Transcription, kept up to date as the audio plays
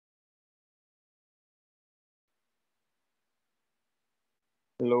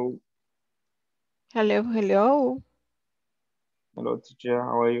Hello, Hello, hello. hello teacher,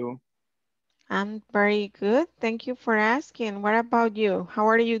 how are you? I'm very good. Thank you for asking. What about you? How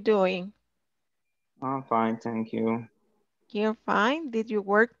are you doing? I'm fine, thank you. You're fine. Did you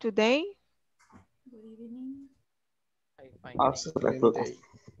work today? Good evening. I find After thank you the every class, day.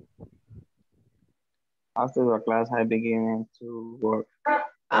 after the class, I begin to work.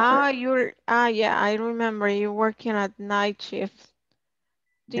 Yeah, I remember you working at night shift.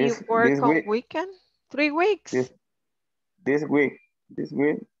 Do you This work on week, weekend? 3 this weeks? this week, this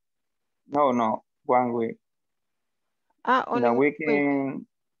week. No, 1 week. In Only the 1 week.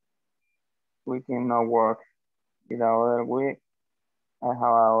 weekend no work. In the other week, I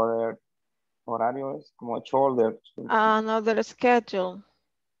have other horarios como shoulder. Another schedule.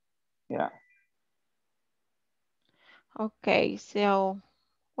 Yeah, Okay, so,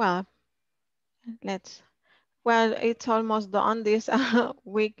 well, let's, it's almost done this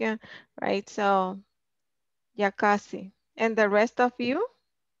weekend, right? So, ya casi. And the rest of you?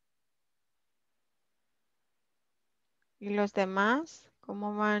 ¿Y los demás?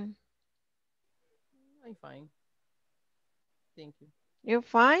 ¿Cómo van? I find thank you. You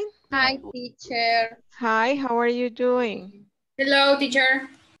fine? Hi, teacher. Hi, how are you doing? Hello, teacher.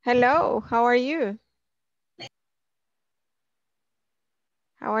 Hello, how are you?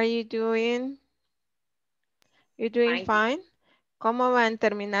 How are you doing? You doing Fine. fine? ¿Cómo van?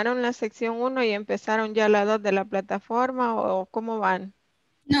 ¿Terminaron la sección uno y empezaron ya la 2 de la plataforma o cómo van?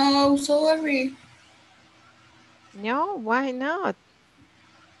 No, sorry. No, why not?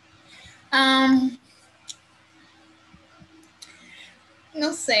 Um,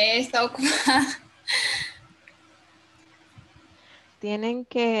 no sé, está ocupada. Tienen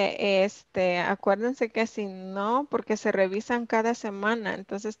que, acuérdense que si no, porque se revisan cada semana,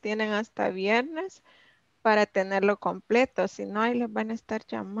 entonces tienen hasta viernes para tenerlo completo, si no, ahí les van a estar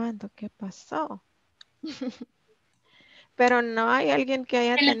llamando. ¿Qué pasó? Pero no hay alguien que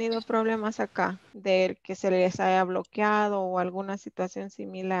haya tenido problemas acá, de que se les haya bloqueado o alguna situación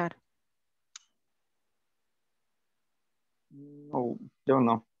similar. no, yo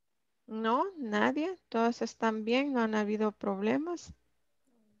no. No, nadie, todos están bien, no han habido problemas.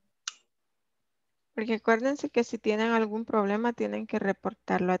 Porque acuérdense que si tienen algún problema tienen que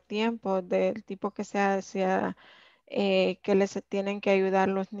reportarlo a tiempo, del tipo que sea que les tienen que ayudar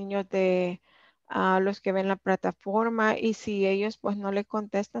los niños de los que ven la plataforma y si ellos pues no le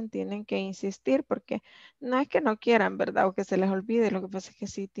contestan tienen que insistir porque no es que no quieran, ¿verdad? O que se les olvide, lo que pasa es que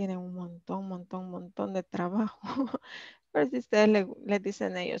sí tienen un montón de trabajo. Pero si ustedes les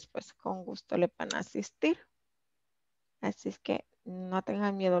dicen a ellos, pues con gusto le van a asistir. Así es que no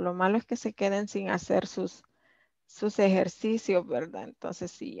tengan miedo. Lo malo es que se queden sin hacer sus ejercicios, ¿verdad? Entonces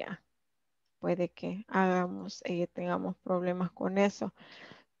sí, ya puede que tengamos problemas con eso.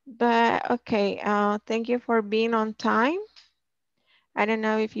 But okay, thank you for being on time. I don't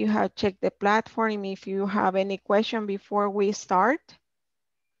know if you have checked the platform, if you have any question before we start.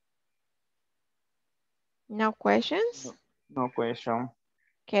 No questions? No, no question.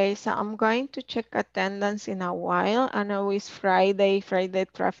 Okay, so I'm going to check attendance in a while. I know it's Friday. Friday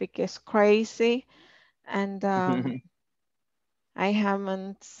traffic is crazy. And I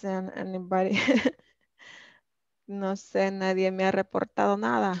haven't seen anybody. No sé, nadie me ha reportado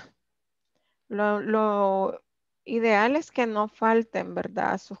nada. Lo ideal es que no falten,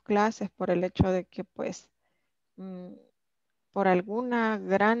 ¿verdad? A sus clases por el hecho de que, pues, por alguna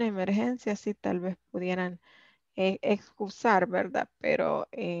gran emergencia, sí, tal vez pudieran excusar, ¿verdad? Pero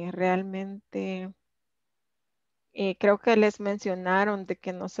realmente creo que les mencionaron de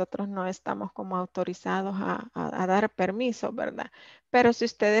que nosotros no estamos como autorizados a dar permiso, ¿verdad? Pero si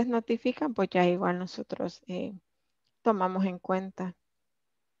ustedes notifican, pues ya igual nosotros tomamos en cuenta.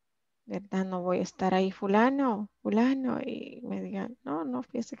 ¿Verdad? No voy a estar ahí fulano, fulano, y me digan, no, no,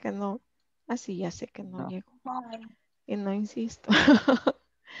 fíjese que no, así ya sé que no No. llego y no insisto.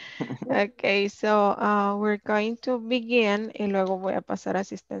 Okay, so we're going to begin y luego voy a pasar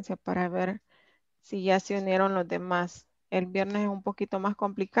asistencia para ver si ya se unieron los demás. El viernes es un poquito más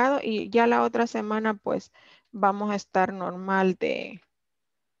complicado y ya la otra semana pues vamos a estar normal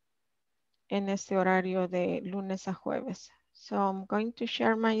en este horario de lunes a jueves. So I'm going to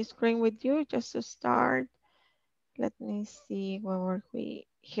share my screen with you just to start. Let me see where were we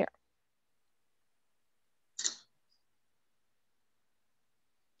here.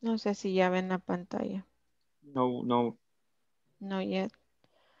 No sé si ya ven la pantalla. No, No yet.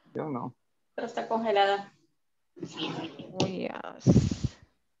 yo no. Pero está congelada. Oh, yes.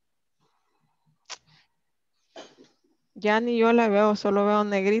 Ya ni yo la veo, solo veo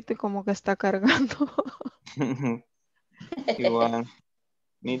negrito y como que está cargando. Igual.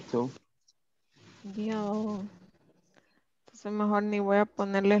 Me too. Yo. Entonces mejor ni voy a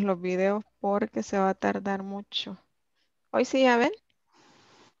ponerles los videos porque se va a tardar mucho. Hoy sí, ya ven.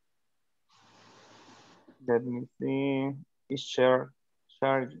 Let me see. Is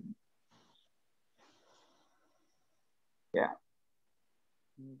charging. Yeah.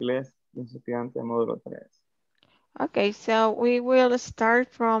 Inglés, principiante, módulo 3. Okay, so we will start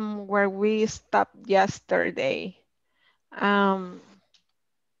from where we stopped yesterday.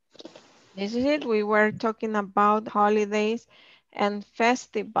 This is it. We were talking about holidays and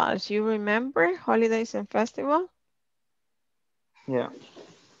festivals. You remember holidays and festival? Yeah.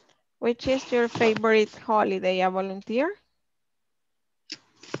 Which is your favorite holiday? A volunteer?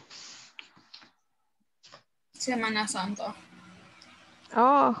 Semana Santa.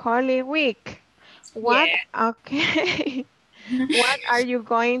 Oh, Holy Week. What? Yeah. Okay. What are you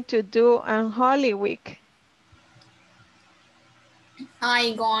going to do on Holy Week?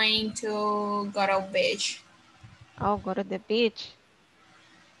 I'm going to go to beach. Oh, go to the beach.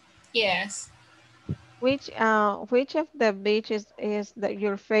 Yes. Which of the beaches is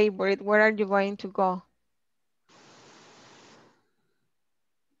your favorite? Where are you going to go?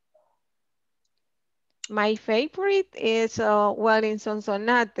 My favorite is well in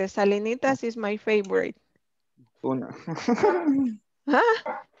Sonsonate. Salinitas is my favorite. Una.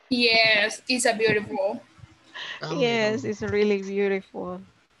 Huh? Yes, it's a beautiful. Yes, it's really beautiful.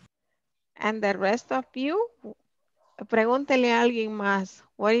 And the rest of you, pregúntele a alguien más.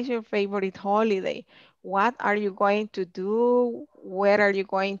 What is your favorite holiday? What are you going to do? Where are you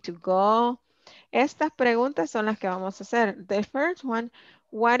going to go? Estas preguntas son las que vamos a hacer. The first one,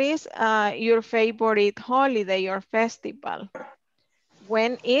 what is your favorite holiday or festival?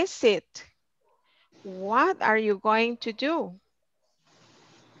 When is it? What are you going to do?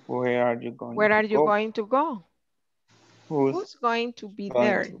 Where are you going Where to are you go? going to go? Who's Who's going to be going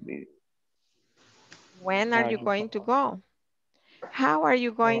there? to be? When are Are you you going to go? How are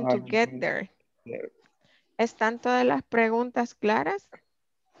you How going are to you get going there? there? ¿Están todas las preguntas claras?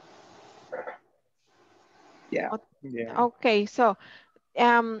 Yeah. Yeah. Okay, so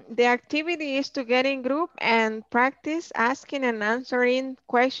the activity is to get in group and practice asking and answering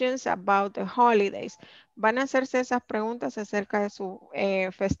questions about the holidays. Van a hacerse esas preguntas acerca de su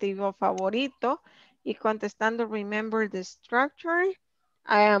festivo favorito y contestando remember the structure.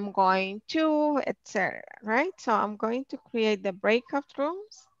 I am going to, etc. Right? So I'm going to create the breakout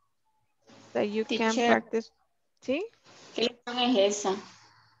rooms so you can Teacher, practice. ¿Sí? ¿qué lección es esa?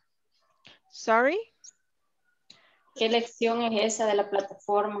 Sorry. ¿Qué lección es esa de la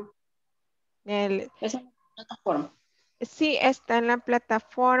plataforma? El, Esa es la plataforma. sí, está en la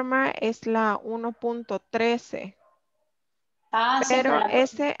plataforma, es la 1.13. Ah, sí, Pero para la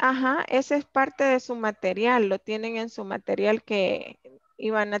ese, ajá, ese es parte de su material, lo tienen en su material que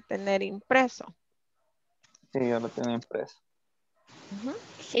iban a tener impreso. Sí, yo lo tengo impreso. Ujú.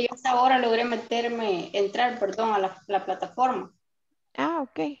 que yo hasta ahora logré entrar, perdón, a la plataforma. Ah,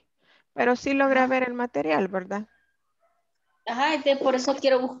 ok. Pero sí logra ver el material, ¿verdad? Ajá, por eso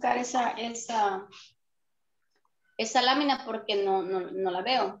quiero buscar esa lámina porque no la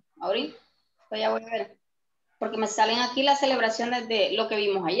veo ahorita. Pues ya voy a ver. Porque me salen aquí las celebraciones de lo que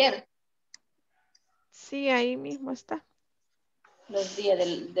vimos ayer. Sí, ahí mismo está. Los días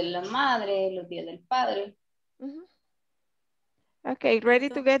de la madre, los días del padre. Ujú. Okay, ready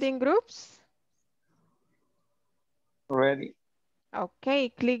to get in groups? Ready. Okay,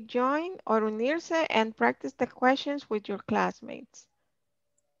 click join or unirse and practice the questions with your classmates.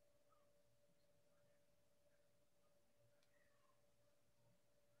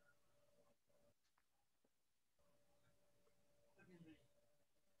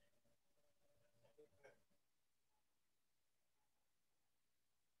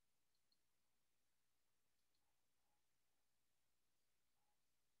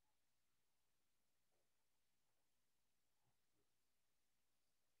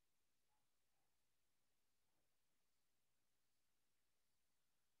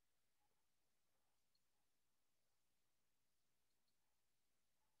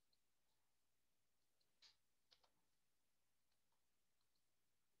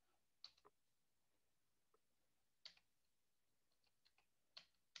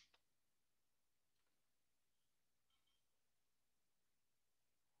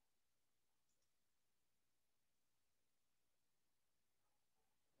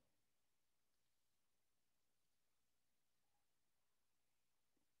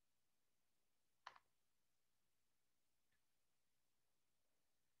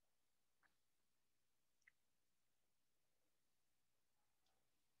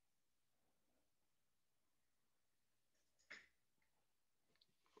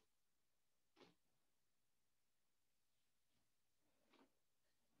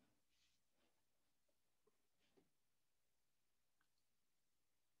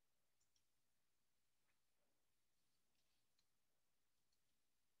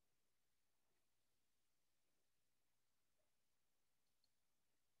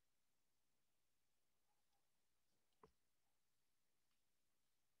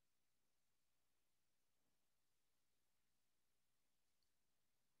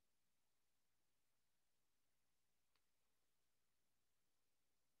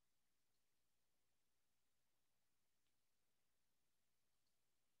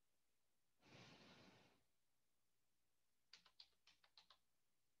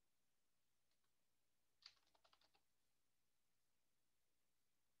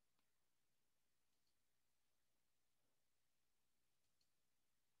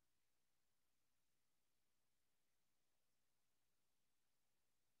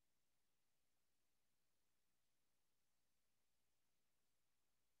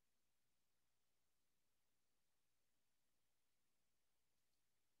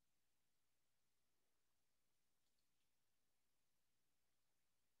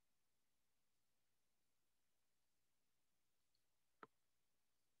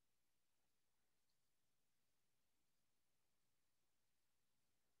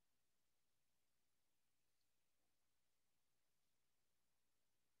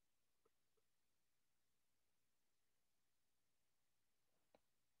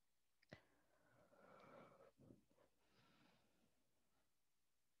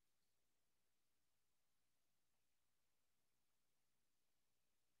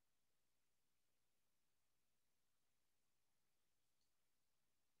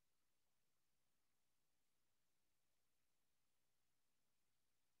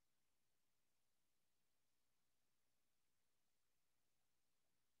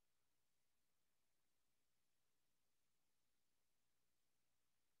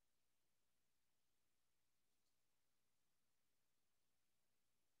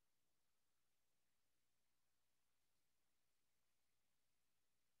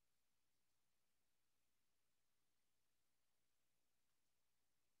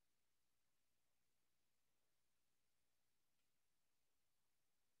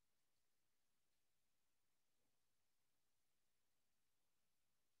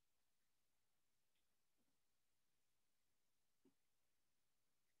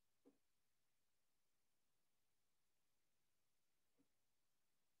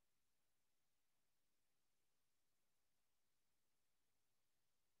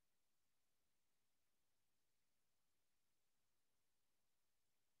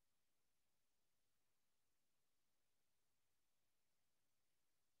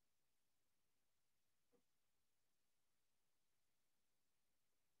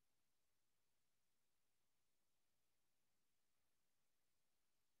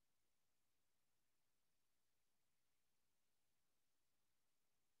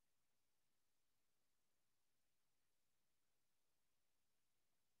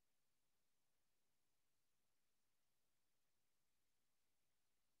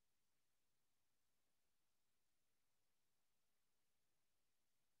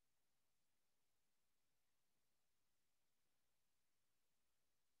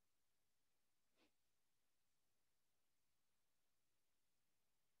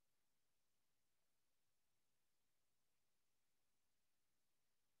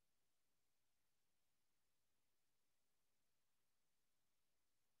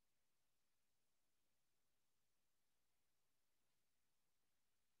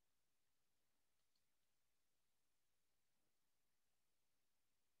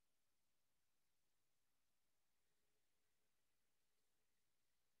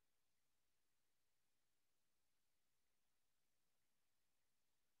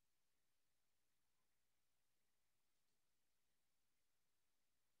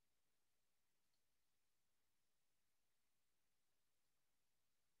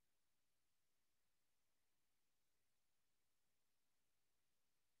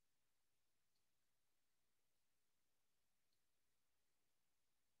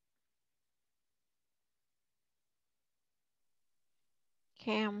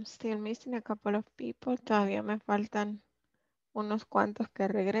 Okay, I'm still missing a couple of people. Todavía me faltan unos cuantos que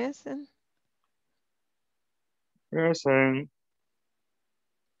regresen. Present.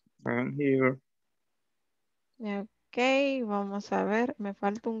 I'm here. Ok, vamos a ver. Me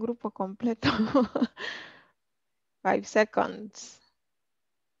falta un grupo completo. 5 seconds.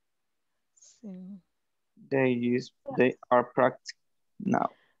 Sí. They are practicing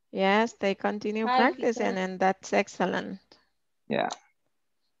now. Yes, they continue Hi, practicing teacher. and that's excellent. Yeah.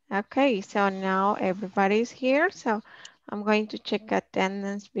 Okay, so now everybody's here. So I'm going to check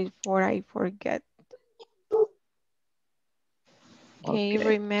attendance before I forget. Okay, Okay.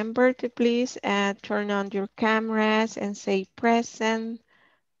 remember to please turn on your cameras and say present.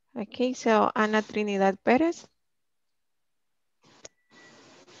 Okay, so Ana Trinidad Perez.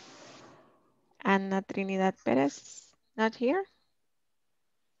 Ana Trinidad Perez, not here.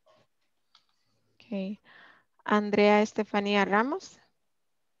 Okay, Andrea Estefanía Ramos.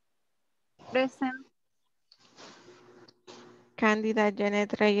 Present. Cándida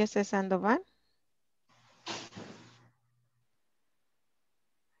Janet Reyes de Sandoval.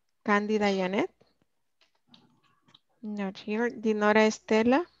 Cándida Janet. Not here. Dinora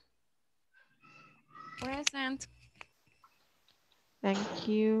Estela. Present. Thank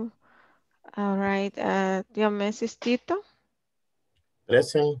you. All right. Diomedes Tito.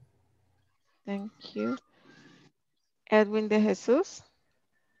 Present. Thank you. Edwin de Jesus.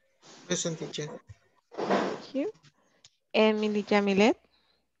 Present, teacher. Thank you. Emily Jamilet.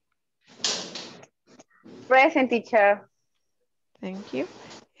 Present, teacher. Thank you.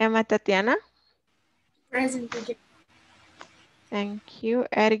 Emma Tatiana. Present teacher. Thank you.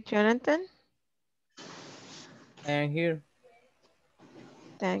 Eric Jonathan. I am here.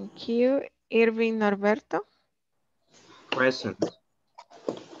 Thank you. Irving Norberto. Present.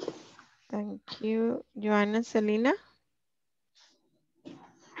 Thank you. Joana Celina.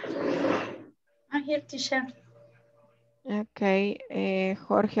 I'm here, teacher. Okay.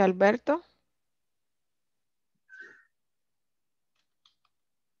 Jorge Alberto.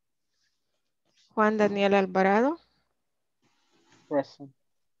 Juan Daniel Alvarado. Present.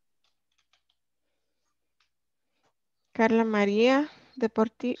 Carla María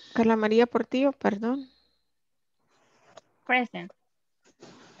Portillo, perdón. Present.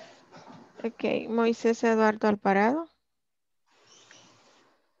 Ok, Moisés Eduardo Alvarado.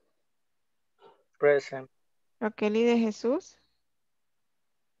 Present. Roqueli de Jesús.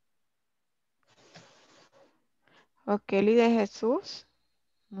 Roqueli de Jesús.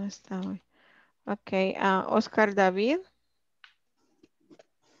 No está hoy. Ok, Oscar David.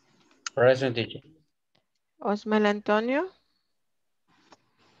 Present, teacher. Osmel Antonio.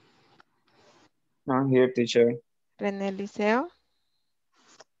 I'm here, teacher. René Liceo.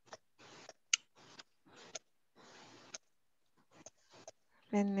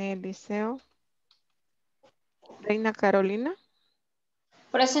 René Liceo. Reina Carolina.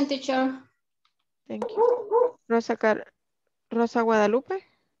 Present, teacher. Thank you. Rosa Guadalupe.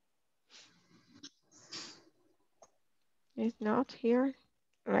 Is not here.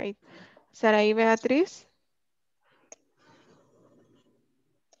 Right. Saraí Beatriz.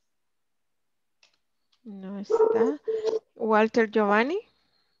 No está. Walter Giovanni.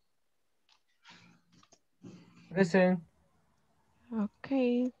 Present.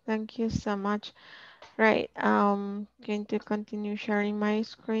 Okay, thank you so much. Right, going to continue sharing my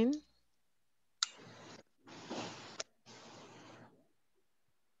screen.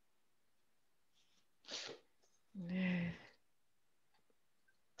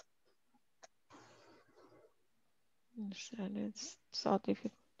 It's so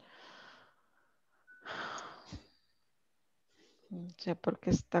difficult. No sé por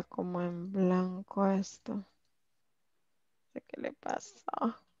qué está como en blanco esto. No sé qué le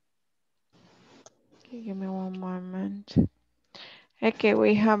pasó. Okay, give me one moment. Okay,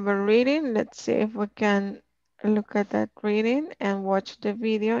 we have a reading. Let's see if we can look at that reading and watch the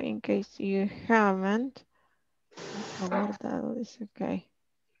video in case you haven't. Okay.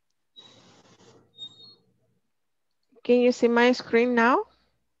 Can you see my screen now?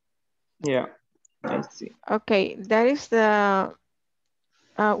 Yeah, I see. Okay, that is the,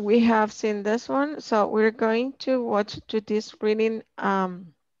 we have seen this one. So we're going to watch to this reading,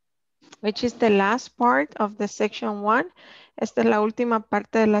 which is the last part of the section 1. Esta es la última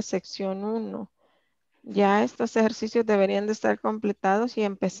parte de la sección 1. Ya estos ejercicios deberían de estar completados y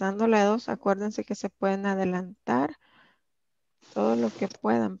empezando la 2, acuérdense que se pueden adelantar todo lo que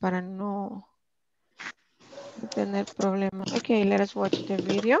puedan para no tener problemas. Okay, let us watch the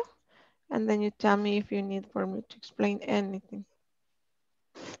video and then you tell me if you need for me to explain anything.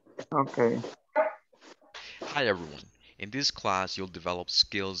 Okay. Hi everyone. In this class, you'll develop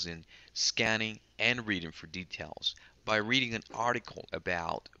skills in scanning and reading for details by reading an article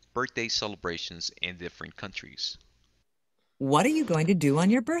about birthday celebrations in different countries. What are you going to do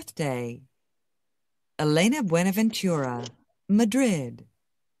on your birthday? Elena Buenaventura, Madrid.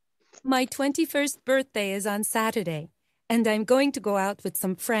 My 21st birthday is on Saturday, and I'm going to go out with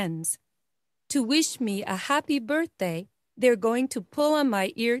some friends. To wish me a happy birthday, they're going to pull on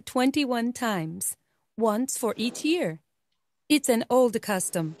my ear 21 times, once for each year. It's an old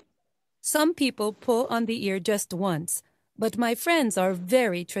custom. Some people pull on the ear just once, but my friends are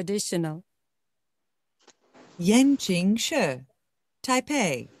very traditional. Yenqing Shi,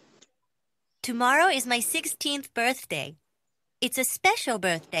 Taipei. Tomorrow is my 16th birthday. It's a special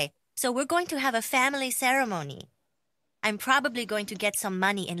birthday, so we're going to have a family ceremony. I'm probably going to get some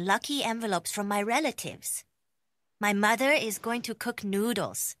money in lucky envelopes from my relatives. My mother is going to cook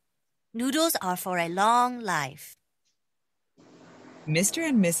noodles. Noodles are for a long life. Mr.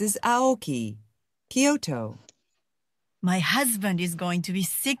 and Mrs. Aoki, Kyoto. My husband is going to be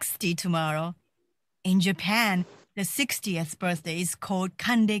 60 tomorrow. In Japan, the 60th birthday is called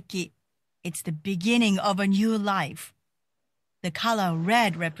Kandeki. It's the beginning of a new life. The color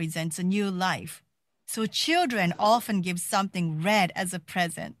red represents a new life, so children often give something red as a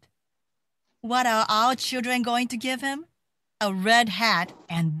present. What are our children going to give him? A red hat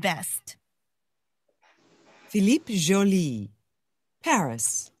and vest. Philippe Joly,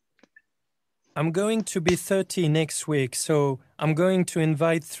 Paris. I'm going to be 30 next week, so I'm going to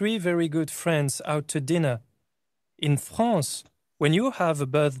invite 3 very good friends out to dinner. In France, when you have a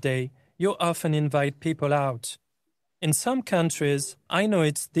birthday, you often invite people out. In some countries, I know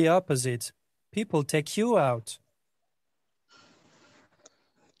it's the opposite. People take you out.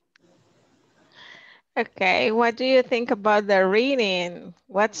 Okay, what do you think about the reading?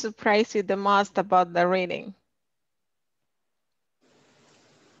 What surprised you the most about the reading?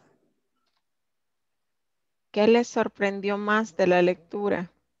 ¿Qué les sorprendió más de la lectura?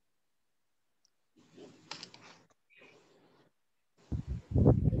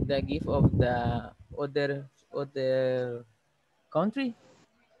 The gift of the other country.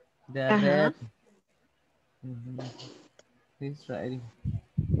 The red. This writing.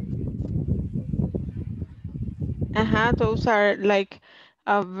 Those are like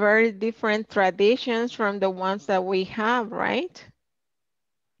very different traditions from the ones that we have, right?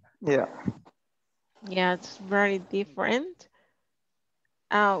 Yeah. Yeah, it's very different.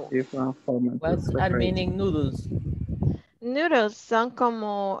 Different format. What's are meaning noodles? Noodles son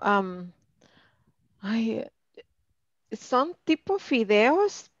como, son tipo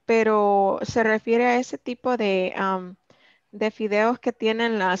fideos, pero se refiere a ese tipo de fideos que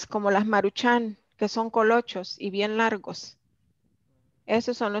tienen como las maruchan, que son colochos y bien largos.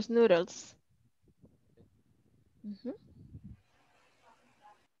 Esos son los noodles.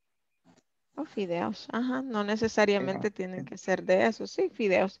 O fideos, no necesariamente tienen que ser de eso, sí,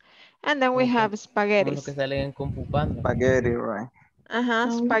 fideos. And then we have spaghetti. Como los que salen con pupanda. Spaghetti, right.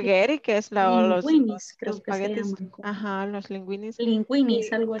 Spaghetti, que es los creo que se espaguetis. llaman. Los linguinis.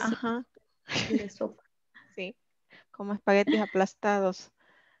 Linguinis, algo así. De sopa. Sí, como espaguetis aplastados.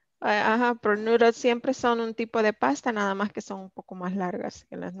 Pero noodles siempre son un tipo de pasta, nada más que son un poco más largas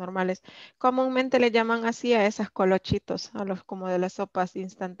que las normales. Comúnmente le llaman así a esas colochitos, a los como de las sopas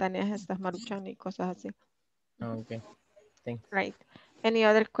instantáneas, estas maruchan y cosas así. Okay, thanks. Right. Any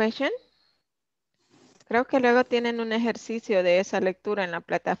other question? Creo que luego tienen un ejercicio de esa lectura en la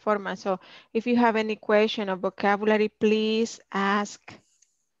plataforma. So, if you have any question or vocabulary, please ask.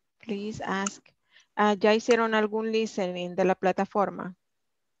 Please ask. ¿Ya hicieron algún listening de la plataforma?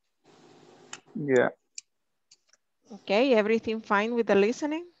 Yeah. Okay, everything fine with the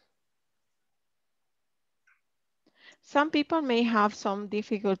listening? Some people may have some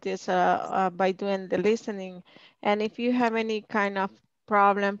difficulties by doing the listening. And if you have any kind of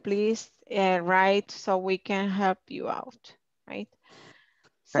problem, please write so we can help you out, right?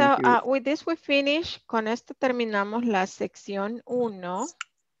 So with this we finish. Con esto terminamos la sección 1.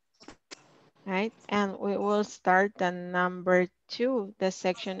 Right? And we will start the number 2, the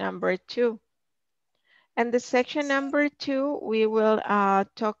section number 2. And the section number 2, we will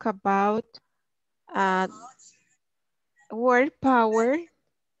talk about word power.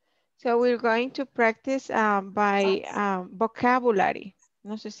 So we're going to practice by vocabulary.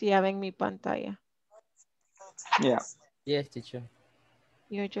 No sé si ya ven mi pantalla. Yeah. Yes, teacher.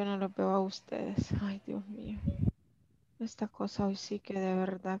 Yo no lo veo a ustedes. Ay, Dios mío. Esta cosa hoy sí que de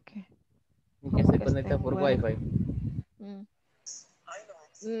verdad que... Que se conecta por Wi-Fi.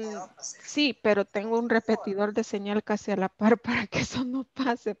 Sí, pero tengo un repetidor de señal casi a la par para que eso no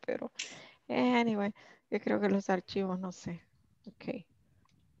pase, pero anyway. Yo creo que los archivos, no sé. Ok.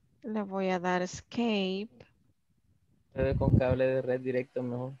 Le voy a dar escape. Con cable de red directo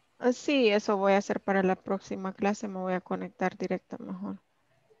mejor. Sí, eso voy a hacer para la próxima clase. Me voy a conectar directo mejor.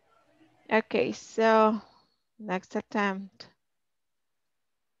 Okay, so next attempt.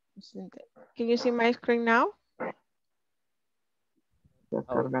 Can you see my screen now?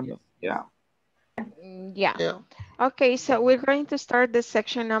 Yeah. Yeah. Okay, so we're going to start the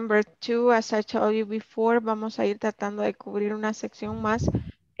section number 2. As I told you before, vamos a ir tratando de cubrir una sección más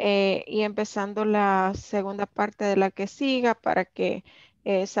y empezando la segunda parte de la que siga para que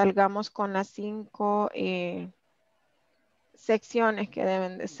salgamos con las 5 secciones que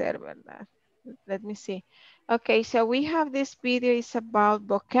deben de ser, ¿verdad? Let me see. Okay, so we have this video is about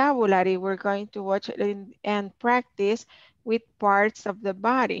vocabulary. We're going to watch it and practice with parts of the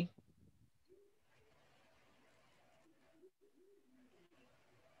body.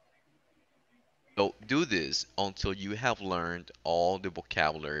 So do this until you have learned all the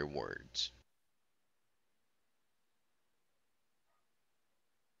vocabulary words.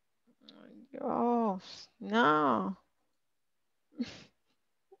 Oh, no.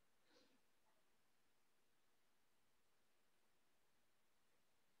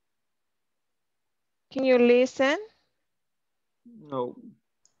 Can you listen? No.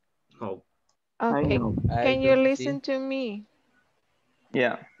 No. Okay. Can you listen to me?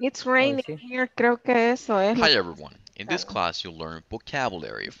 Yeah. It's raining here. Creo que eso es. Hi everyone. In this class you'll learn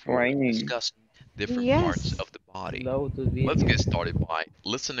vocabulary for discussing different parts of the body. Let's get started by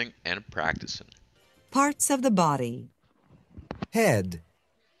listening and practicing. Parts of the body. Head,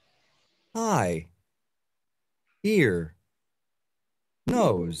 eye, ear,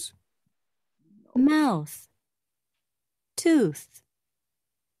 nose, mouth, tooth,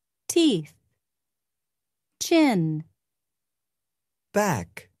 teeth, chin,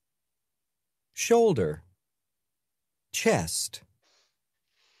 back, shoulder, chest,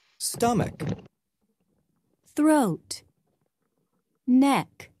 stomach, throat,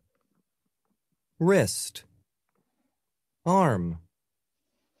 neck, wrist, arm,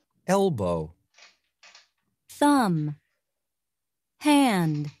 elbow, thumb,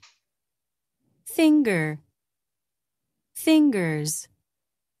 hand, finger, fingers,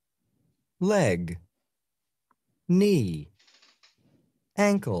 leg, knee,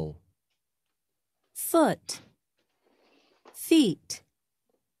 ankle, foot, feet,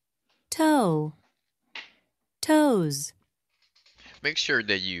 toe, toes. Make sure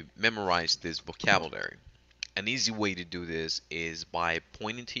that you memorize this vocabulary. An easy way to do this is by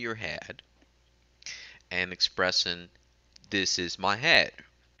pointing to your head and expressing, "This is my head."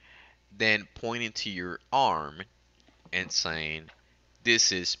 Then pointing to your arm and saying,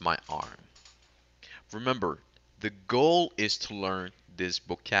 "This is my arm." Remember, the goal is to learn this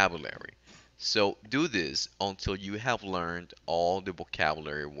vocabulary. So do this until you have learned all the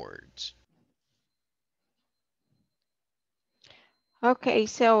vocabulary words. Okay,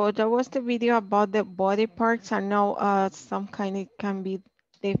 so that was the video about the body parts. I know some kind it can be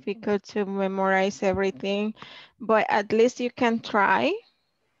difficult to memorize everything, but at least you can try.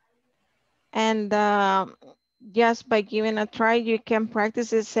 And just by giving a try, you can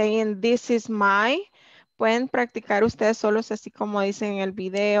practice it saying, "This is my." Pueden practicar ustedes solos, así como dicen en el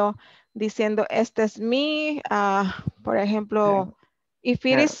video, diciendo, "Este es mi." Por ejemplo, if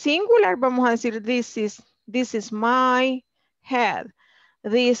it is singular, vamos a decir, this is my head.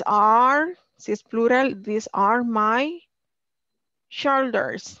 These are, si es plural, these are my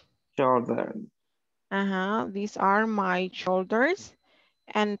shoulders. These are my shoulders,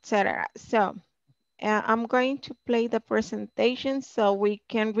 and etc. So I'm going to play the presentation so we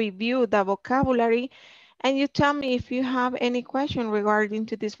can review the vocabulary, and you tell me if you have any question regarding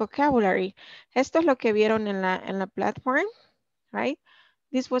to this vocabulary. Esto es lo que vieron en la platform, right?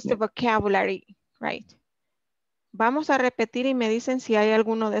 This was the vocabulary, right? Vamos a repetir y me dicen si hay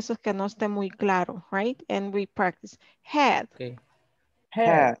alguno de esos que no esté muy claro, right? And we practice. Head. Okay.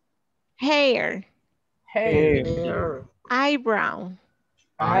 Head. Hair. Hair. Eyebrow.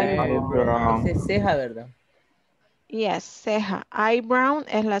 Eyebrow. Ese es ceja, ¿verdad? Yes, ceja. Eyebrow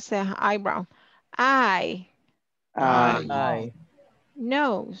es la ceja. Eyebrow. Eye. Eye.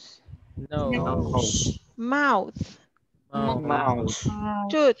 Nose. Nose. Mouth. Mouth.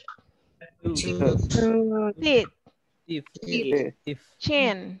 Tooth. Teeth. Teeth.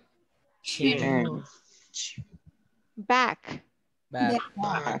 Chin. Back.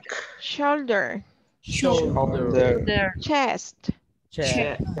 Back. Shoulder. Chest.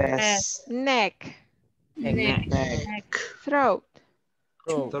 Chest. Neck. Neck. Throat.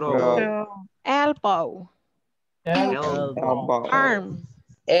 Throat. Elbow. Elbow. Arm.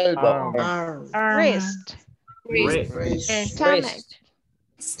 Elbow. Wrist. Wrist. Stomach.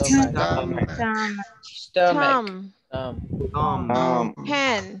 Stomach. Thumb. Thumb.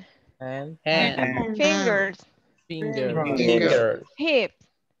 Hand. Hand. Fingers. Finger. Hip.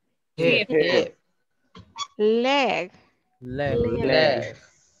 Hip. Leg. Leg.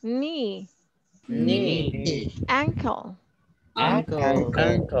 Knee. Knee. Ankle. Ankle.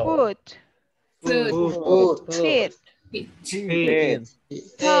 Foot. Foot. Feet. Feet.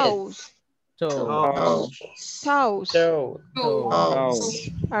 Toes. Toes. All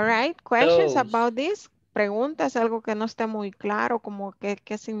right. Questions Toes. about this? Preguntas, algo que no esté muy claro, como que,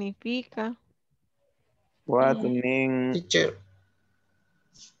 qué significa. What mean? Teacher.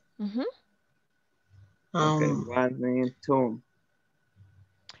 Okay, what mean thumb?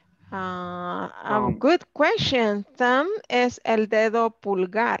 Good question. Thumb es el dedo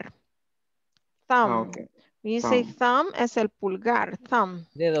pulgar. Thumb. Okay. We say thumb es el pulgar. Thumb.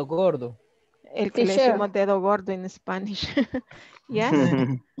 Dedo gordo. El que le decimos dedo gordo en Spanish. Yes,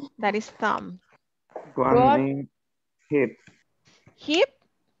 that is thumb. What mean hip? Hip,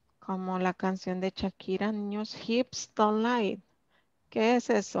 como la canción de Shakira, niños, hips don't lie. ¿Qué es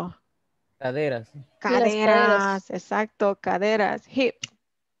eso? Caderas. Caderas, exacto, caderas, hip.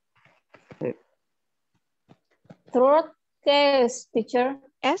 Throat, ¿qué es, teacher?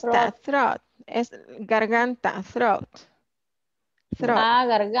 Esta, throat, es garganta, throat.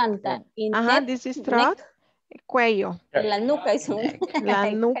 Garganta. Y Ajá, neck, this is throat, cuello. la nuca.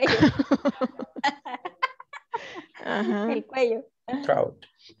 La nuca. Ajá. El cuello. Throat.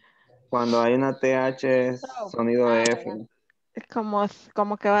 Cuando hay una TH es sonido de F. Es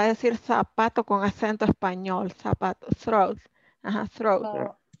como que va a decir zapato con acento español, zapato, throat. Ajá,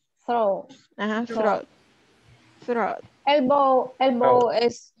 throat. Throat. Ajá, throat. Throat. Elbow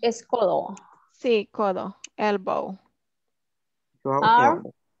es codo. Sí, codo, elbow. Arm,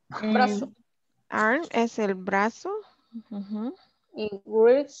 brazo. Arm es el brazo. Y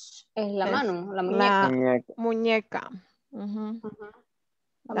wrist es la mano, la muñeca. Muñeca. La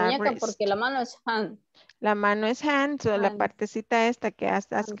muñeca porque la mano es hand. La mano es hand, so la partecita esta que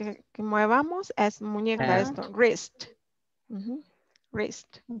hasta que movamos es muñeca, esto, wrist.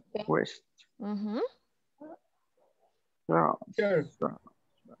 Wrist. Okay. Wrist.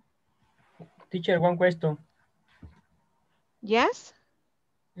 Teacher, one question. Yes.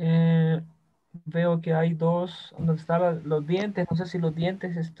 Veo que hay dos, donde están los dientes, no sé si los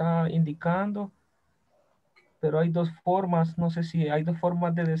dientes está indicando, pero hay dos formas, no sé si hay dos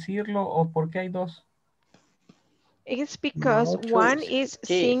formas de decirlo o por qué hay dos. It's because one is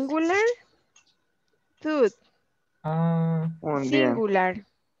singular, tooth. Singular,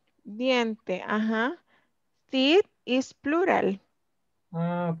 diente, ajá. Teeth is plural.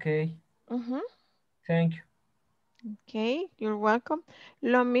 Okay. Thank you. Okay, you're welcome.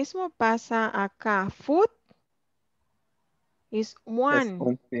 Lo mismo pasa acá. Foot is one. Es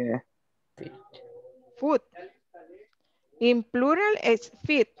un pie. Foot. In plural es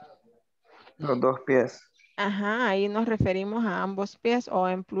feet. Los dos pies. Ajá, ahí nos referimos a ambos pies o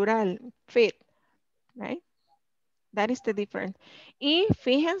en plural, feet. Right? That is the difference. Y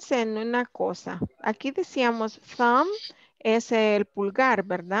fíjense en una cosa. Aquí decíamos thumb es el pulgar,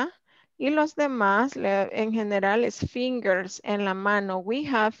 ¿verdad? Y los demás en general es fingers en la mano. We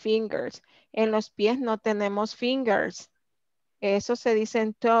have fingers. En los pies no tenemos fingers. Eso se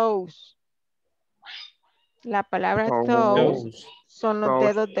dicen toes. La palabra toes son los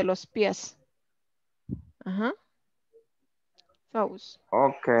dedos de los pies. Ajá. Toes.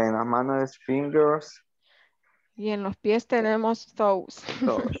 Ok, la mano es fingers. Y en los pies tenemos toes.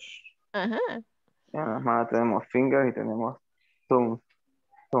 Ajá. Y en las manos tenemos fingers y tenemos thumb.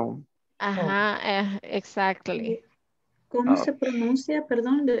 Ajá, exactly. ¿Cómo se pronuncia,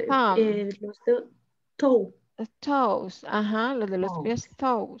 perdón, los de toe? Toes, ajá, los de los pies,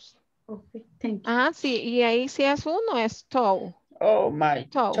 toes. Okay, thank you. Ajá, sí, y ahí si es uno, es toe. Oh, my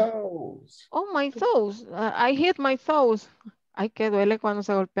toes. Oh, my toes. I hit my toes. Ay, que duele cuando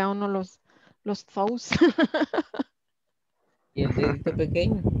se golpea uno los toes. ¿Y el dedito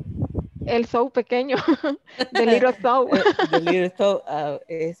pequeño? El toe pequeño. The little toe. The little toe,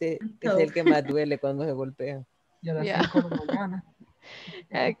 ese es el que más duele cuando se golpea. Ya las 5 de la mañana.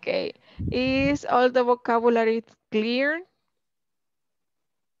 Okay. Is all the vocabulary clear?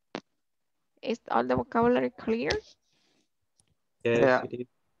 Is all the vocabulary clear? Yes,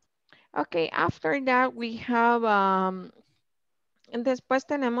 Okay, after that we have, después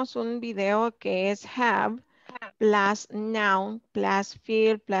tenemos un video que es have plus noun plus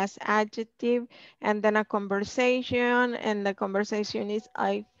feel plus adjective and then a conversation, and the conversation is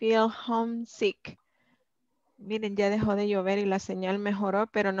I feel homesick. Miren, ya dejó de llover y la señal mejoró,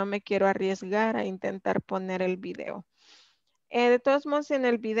 pero no me quiero arriesgar a intentar poner el video. De todos modos, en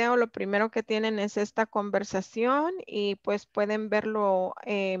el video lo primero que tienen es esta conversación y pues pueden verlo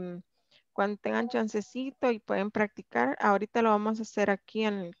cuando tengan chancecito y pueden practicar. Ahorita lo vamos a hacer aquí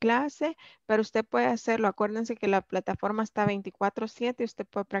en clase, pero usted puede hacerlo. Acuérdense que la plataforma está 24/7 y usted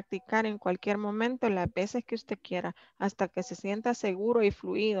puede practicar en cualquier momento, las veces que usted quiera, hasta que se sienta seguro y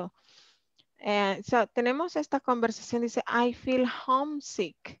fluido. Tenemos esta conversación, dice, I feel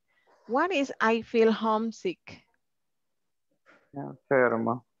homesick. What is I feel homesick?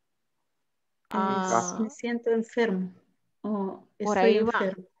 Enfermo. Me siento enfermo o Por estoy ahí va.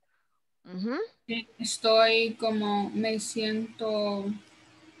 enfermo. Estoy como, me siento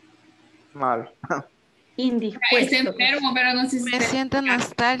Mal. Indispuesto. Estoy enfermo, pero no sé si Me siento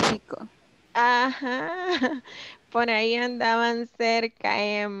nostálgico. Ajá. Por ahí andaban cerca,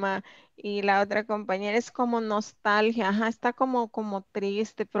 Emma. Y la otra compañera es como nostalgia. Ajá, está como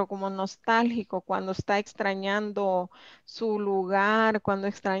triste, pero como nostálgico cuando está extrañando su lugar, cuando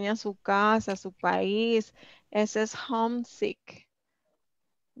extraña su casa, su país. Ese es homesick.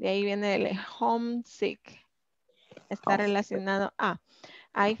 De ahí viene el homesick. Está relacionado a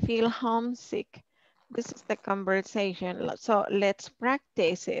I feel homesick. This is the conversation. So let's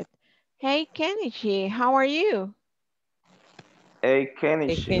practice it. Hey, Kenichi, how are you? Hey,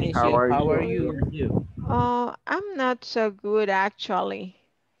 Kenichi, how are you? Oh, I'm not so good actually.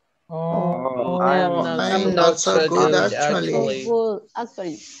 I'm not so good actually.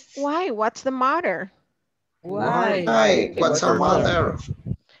 Why? What's the matter? Why? What's the matter?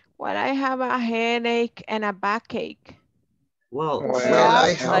 Well, I have a headache and a backache. Well,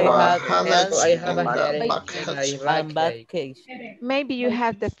 I have a I headache have a and a headache and backache. Maybe you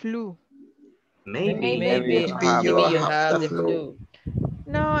have the flu. maybe. Maybe you have the flu.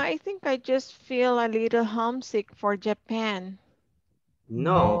 No, I think I just feel a little homesick for Japan.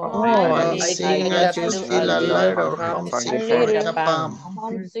 No. I think I just feel a little homesick for Japan.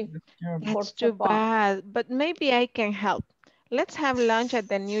 That's too bad, but maybe I can help. Let's have lunch at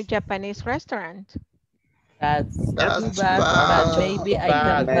the new Japanese restaurant. That's That's too bad, but maybe I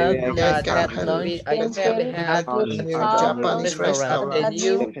can help. Maybe Let's can get help. lunch Let's at have the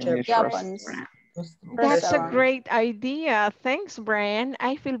new Japanese restaurant. That's a great idea. Thanks, Brian.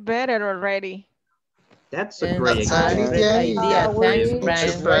 I feel better already. That's a great That's a great idea. Thanks,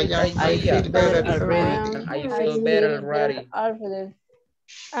 Thanks, Brian. Brian. I feel better already. already. I feel better already.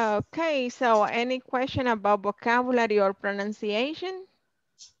 Okay, so any question about vocabulary or pronunciation?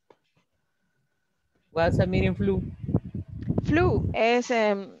 What's a meaning flu? Flu es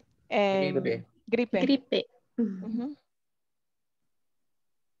Gripe. gripe.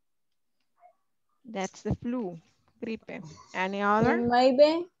 That's the flu, gripe. Any other?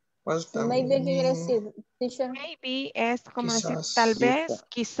 Maybe. What's the Maybe, ¿qué quiere meaning? decir, teacher? Maybe es como decir Quizás. tal vez,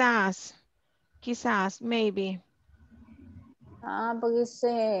 quizás, maybe. Ah, porque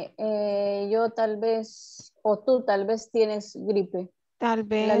dice, yo tal vez, o tú tal vez tienes gripe. Tal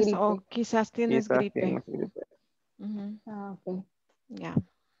vez, o quizás tienes gripe. Ah, ok. Yeah.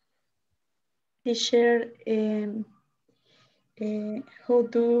 Teacher, how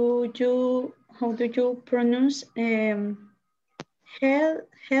do you pronounce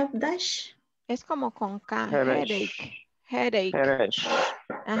health dash? Es como con K, Headache. headache.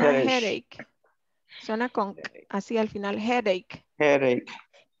 Ajá, headache. Suena con así al final, headache. Very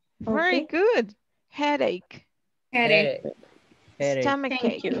good. Headache.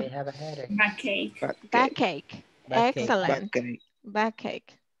 Stomachache. I have a headache. Backache. Excellent.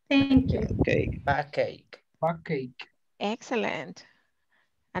 Backache. Thank you. Backache. Excellent.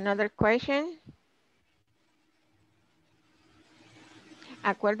 Another question?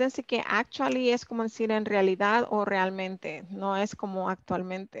 Acuérdense que actually es como decir en realidad o realmente, no es como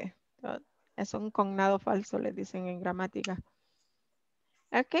actualmente. Es un cognado falso, le dicen en gramática.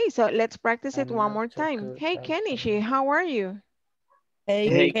 Okay, so let's practice it one more time. Hey, Kenichi, how are you?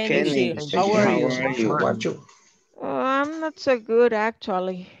 Hey, Kenichi, how are you? Oh, I'm not so good,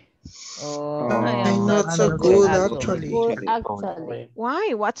 actually. I am not so good actually.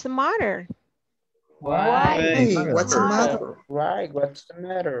 Why? What's the matter? Why? What's the matter? Right, what's the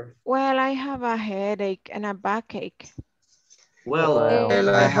matter? Well, I have a headache and a backache. Well,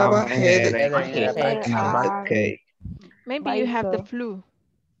 I have a headache and a backache. Maybe you have the flu.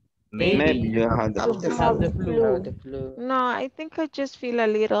 Maybe you have the flu. No, I think I just feel a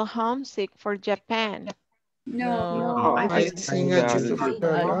little homesick for Japan. No. I think I just feel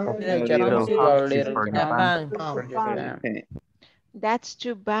a little Japan. That's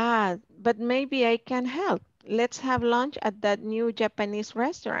too bad, but maybe I can help. Let's have lunch at that new Japanese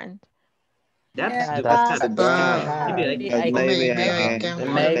restaurant. That's Yeah. the That's bad. bad. Maybe I Maybe I can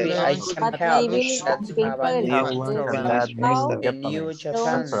can Maybe I help. can But help. maybe Let's in have a new English restaurant in New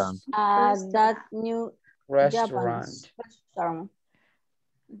Japan that new restaurant. Japanese restaurant.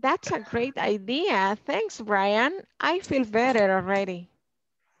 That's a great idea. Thanks, Brian. I feel better already.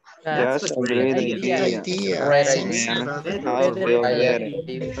 That's Yes, a a great great idea. idea. It's a Idea. great Thanks, idea. Man, brother. I feel better.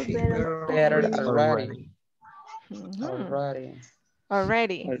 Feel better Better already. already. Mhm. Already.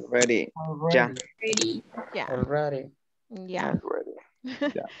 Already. Already. Yeah. Ready. Yeah. Already. Yeah. Already.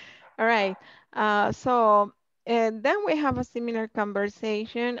 Yeah. All right. So then we have a similar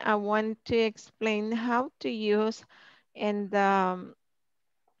conversation. I want to explain how to use in the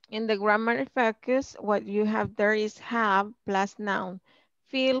grammar focus, what you have there is have plus noun,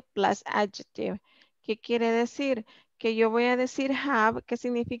 feel plus adjective. ¿Qué quiere decir? Que yo voy a decir have. ¿Qué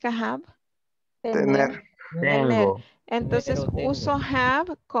significa have? Tener. Tener. Entonces Pero tengo. uso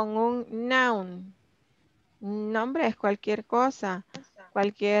have con un noun. Nombre es cualquier cosa.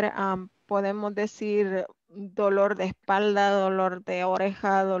 Cualquier, podemos decir dolor de espalda, dolor de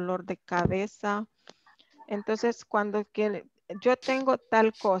oreja, dolor de cabeza. Entonces, yo tengo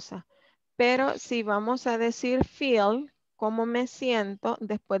tal cosa, pero si vamos a decir feel, ¿cómo me siento?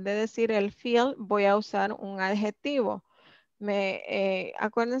 Después de decir el feel, voy a usar un adjetivo.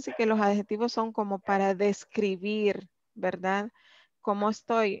 Acuérdense que los adjetivos son como para describir, ¿verdad? ¿Cómo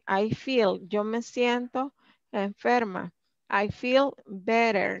estoy? I feel, yo me siento enferma. I feel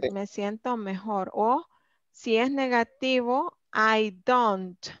better, me siento mejor. O si es negativo, I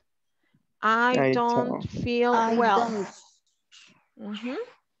don't. I don't feel well.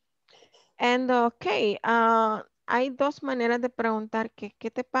 And okay, hay dos maneras de preguntar ¿qué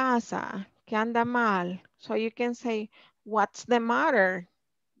te pasa? ¿Qué anda mal? So you can say, what's the matter?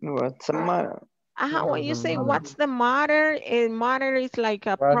 What's the matter? When you say what's the matter, matter is like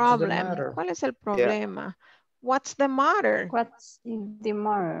a problem. ¿Cuál es el problema? What's the matter? What's the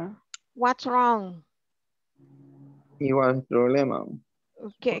matter? What's wrong? Igual el problema.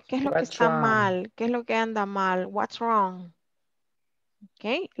 ¿Qué es lo que está mal? ¿Qué es lo que anda mal? What's wrong?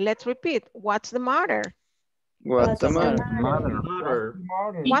 Okay, let's repeat. What's the matter? What's the matter? What's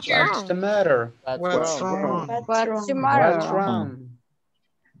What's the wrong? matter? What's wrong? What's the matter? What's wrong?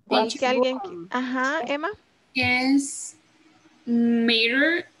 ¿Es que alguien... Ajá, Emma. Es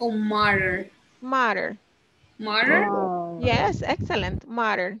matter o matter? Matter. Matter? Yes, excellent.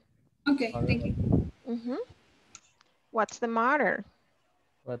 Matter. Okay, thank you. What's the matter?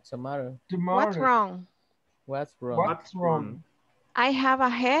 What's the matter? What's wrong? What's wrong? What's wrong? I have a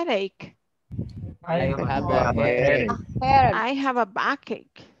headache. I have a headache. I have a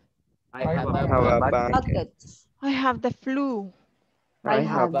backache. I have a bucket. I have the flu. I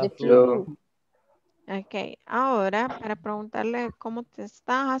have the flu. Ok, ahora para preguntarle cómo te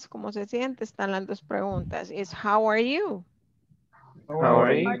estás, cómo se siente, están las dos preguntas. Es how are you? How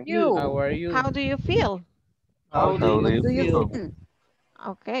are you? How are you? How do you feel? How do you feel?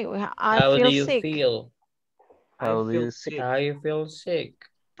 Okay, How I do feel you sick. feel? How do you feel? How you feel sick?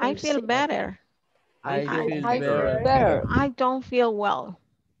 I feel better. I feel I better. feel better. I don't feel well.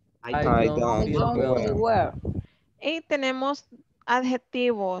 I don't feel well. Y tenemos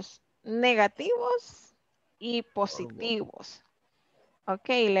adjetivos negativos y positivos.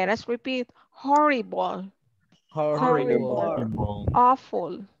 Okay, let us repeat. Horrible. Horrible.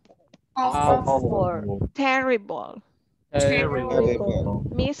 Awful. Awful. Terrible. Terrible.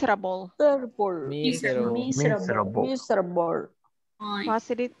 Miserable. Miserable.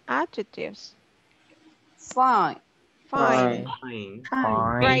 Positive adjectives. Fine. Fine.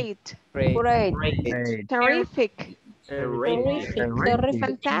 Great. Great. Terrific.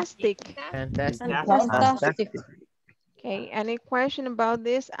 Fantastic. Fantastic. Okay, any question about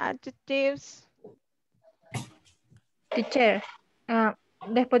these adjectives? Teacher,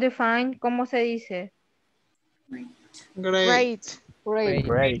 después de fine, ¿cómo se dice? Great.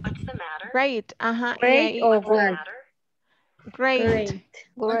 Great. Ajá. Great o good? Great.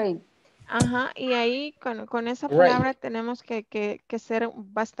 Ajá. Y ahí con esa palabra tenemos que ser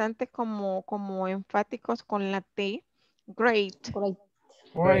bastante como enfáticos con la T. Great.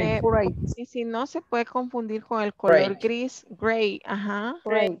 Y si no, se puede confundir con el color gris. Gray. Ajá.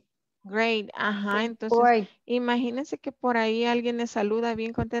 Great. Ajá. Entonces, imagínense que por ahí alguien le saluda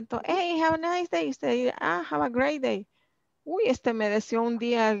bien contento. Hey, have a nice day. Usted dice, have a great day. Uy, me deseó un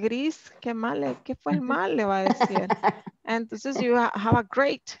día gris. Qué mal, ¿qué fue el mal? Le va a decir. Entonces, you have a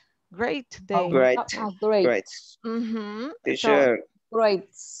great day. Great. Teacher. Great.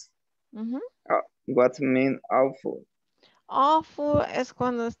 What mean awful? Awful es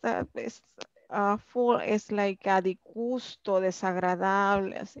cuando está awful es like a disgusto,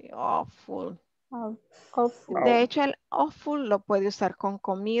 desagradable, así, awful. De hecho, el awful lo puede usar con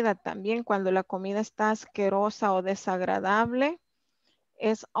comida también. Cuando la comida está asquerosa o desagradable,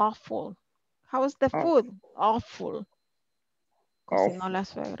 es awful. How's the food? Awful. Cocinó la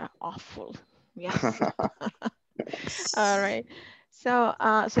suegra. Awful. Yes. All right. So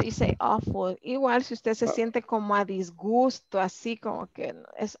you say awful. Igual si usted se siente como a disgusto, así como que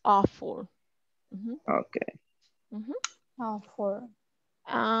es awful. Okay. Awful.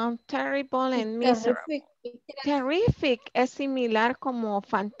 Terrible and miserable. Terrific es similar como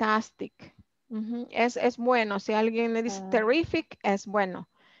fantastic. Es bueno. Si alguien le dice terrific, es bueno.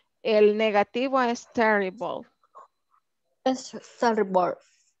 El negativo es terrible. Es terrible.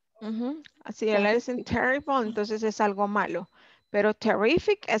 Si le dicen terrible, entonces es algo malo. Pero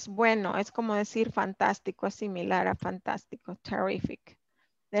terrific es bueno. Es como decir fantástico. Es similar a fantástico. Terrific.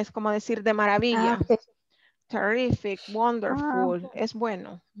 Es como decir de maravilla. Okay. Terrific, wonderful. Es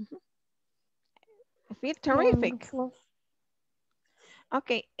bueno. Feel terrific. Wonderful.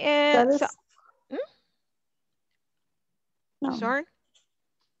 Okay. No. Sorry.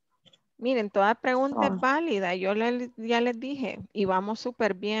 Miren, toda pregunta es válida. Yo ya les dije y vamos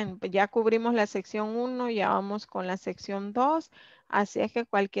súper bien. Ya cubrimos la sección 1, ya vamos con la sección 2. Así es que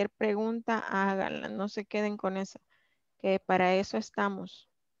cualquier pregunta háganla. No se queden con eso. Que para eso estamos.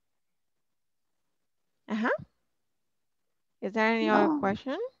 Ajá. Is there any other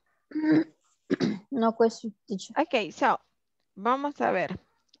question? No question, teacher. Okay, so vamos a ver.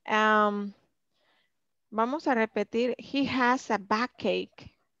 Vamos a repetir. He has a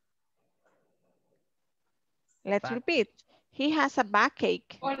backache. Let's repeat. He has a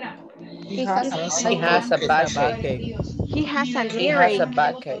backache. He has a backache. He has an He has a earache.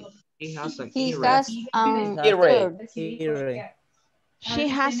 backache. He has an earache. She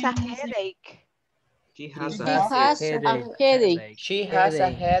has a headache. She has a headache. She has a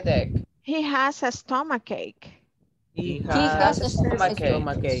headache. He has a stomachache. He has a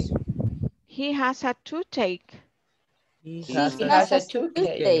stomachache. He has a toothache. He has a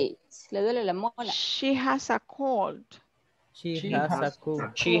toothache. Le duele la mola. She has a cold. She has a cold.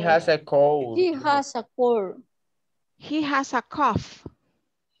 She has a cold. He has a cold. He has a cough.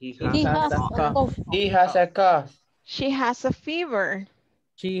 He has a cough. He has a cough. She has a fever.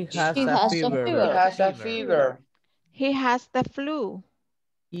 She has a fever. He has a fever. He has the flu.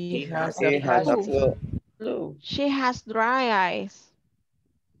 He has the flu. She has dry eyes.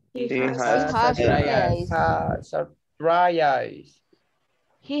 He has dry eyes.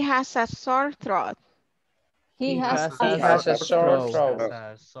 He has a sore throat. He has a sore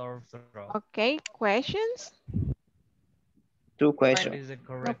throat. Okay, questions? Two questions. What is the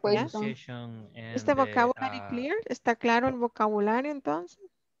correct question. pronunciation? ¿Is the vocabulary clear? ¿Está claro el vocabulario entonces?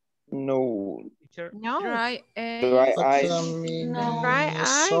 No. No. Dry Dry eyes. Dry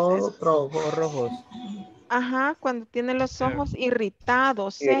eyes. Ojos rojos. Ajá, cuando tiene los ojos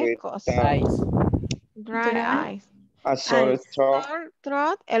irritados, secos. Dry eyes. A sore throat. Sore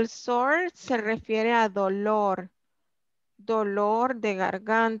throat, el sore se refiere a dolor. Dolor de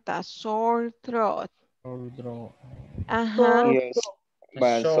garganta, sore throat. Ajá. Yes.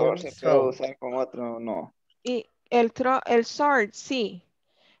 El sore se puede usar con otro, no. Y el sore, sí.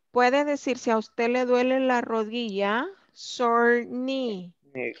 Puede decir, si a usted le duele la rodilla, sore knee.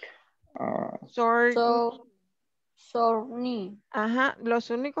 Sore knee. Ajá,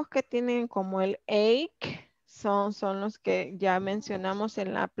 los únicos que tienen como el ache son los que ya mencionamos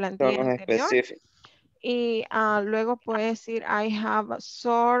en la plantilla anterior. Y luego puede decir, I have a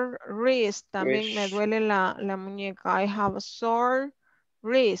sore wrist. También me duele la muñeca. I have a sore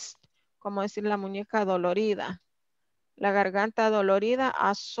wrist. Como decir la muñeca dolorida. La garganta dolorida,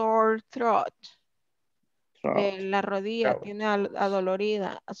 a sore throat. La rodilla tiene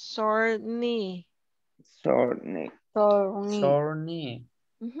adolorida. A sore knee. Sore knee. Sore knee.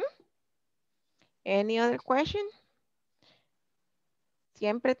 Any other question?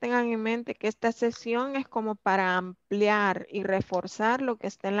 Siempre tengan en mente que esta sesión es como para ampliar y reforzar lo que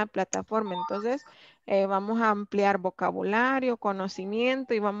está en la plataforma. Entonces, vamos a ampliar vocabulario,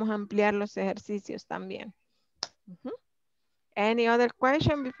 conocimiento y vamos a ampliar los ejercicios también. Any other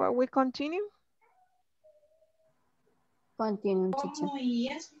question before we continue? Continue, teacher.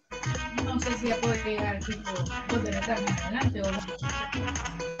 No sé si ya puede llegar tipo 2 de la tarde en adelante o no.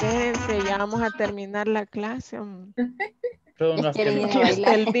 Espérense, ya vamos a terminar la clase.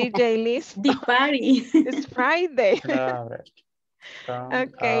 El DJ listo. The party. It's Friday.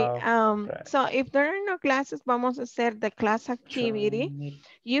 Okay, so if there are no classes, vamos a hacer the class activity.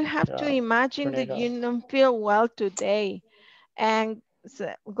 You have to imagine that you don't feel well today. And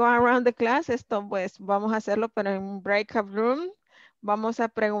go around the class. Esto pues vamos a hacerlo, pero en un breakout room. Vamos a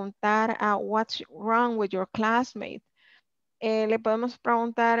preguntar a what's wrong with your classmate. Le podemos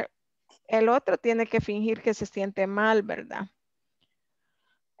preguntar, el otro tiene que fingir que se siente mal, ¿verdad?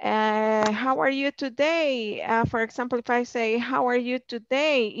 How are you today? For example, if I say, how are you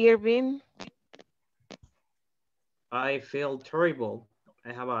today, Irving? I feel terrible.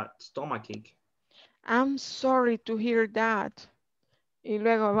 I have a stomachache. I'm sorry to hear that. Y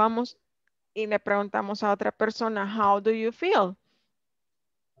luego vamos y le preguntamos a otra persona, how do you feel?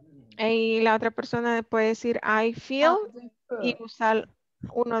 Y la otra persona puede decir, I feel, y usar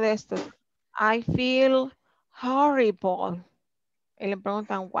uno de estos. I feel horrible. Y le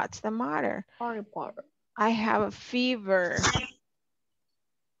preguntan, what's the matter? Horrible. I have a fever.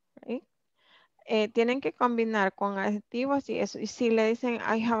 ¿Sí? Tienen que combinar con adjetivos y eso. Y si le dicen,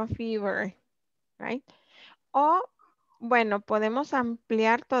 I have a fever, right? O, bueno, podemos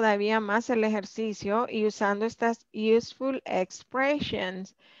ampliar todavía más el ejercicio y usando estas useful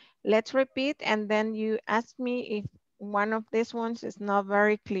expressions. Let's repeat and then you ask me if one of these ones is not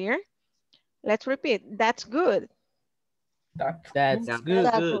very clear. Let's repeat. That's good. That's good.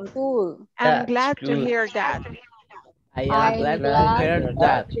 That's good. I'm glad to hear that. I am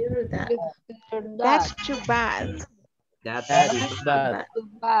glad to hear that. That's too bad. That's too bad.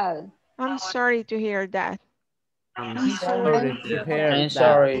 Bad. I'm sorry to hear that. I'm sorry to hear I'm that.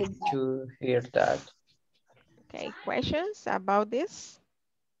 sorry to hear that. Okay, questions about this?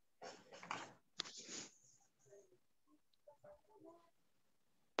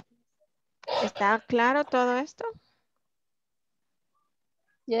 ¿Está claro todo esto?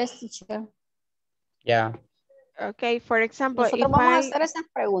 Yes, teacher. Yeah. Okay, for example, Nosotros if vamos a I... hacer esas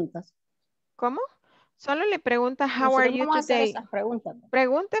preguntas. ¿Cómo? Solo le pregunta, how Nosotros are you vamos a hacer today? esas preguntas.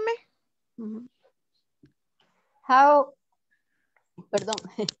 Pregúnteme. How, perdón.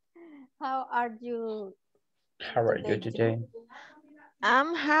 How are you today?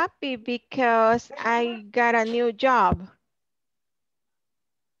 I'm happy because I got a new job.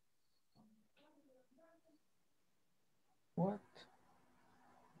 What?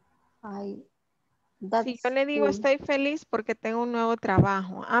 Si yo le digo estoy feliz porque tengo un nuevo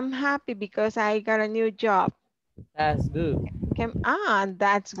trabajo. I'm happy because I got a new job. That's good.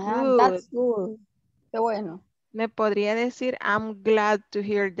 That's good. That's good. Qué bueno. Me podría decir I'm glad to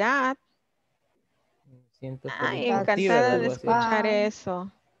hear that. Siento Ay, feliz por ti, encantada ¿verdad? de Algo así. escuchar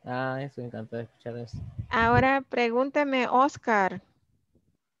eso. Eso, encantada de escuchar eso. Ahora pregúnteme, Oscar.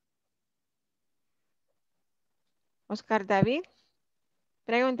 Oscar David,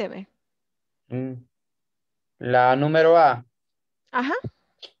 pregúnteme. La número A. Ajá.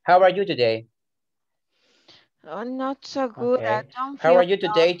 How are you today? Oh, not so good. Okay. I don't How feel are you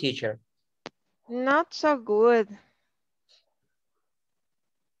today, teacher? Not so good.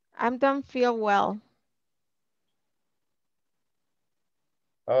 I don't feel well.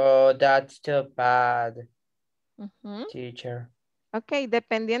 Oh, that's too bad, teacher. Ok,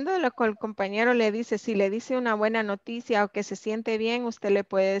 dependiendo de lo que el compañero le dice, si le dice una buena noticia o que se siente bien, usted le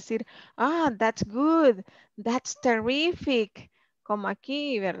puede decir, that's good, that's terrific, como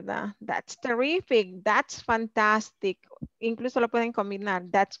aquí, ¿verdad? That's terrific, that's fantastic. Incluso lo pueden combinar,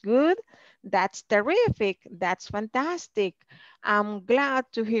 that's good, that's terrific, that's fantastic. I'm glad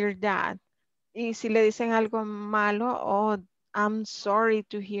to hear that. Y si le dicen algo malo, I'm sorry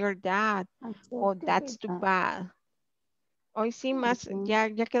to hear that, o that's too bad. Hoy sí más, ya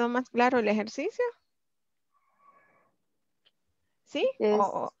quedó más claro el ejercicio. ¿Sí? Yes.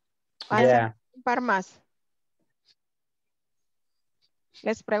 O hacer un par más.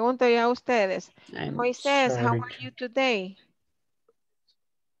 Les pregunto yo a ustedes. Moisés, how are you today?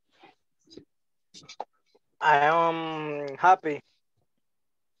 I am happy.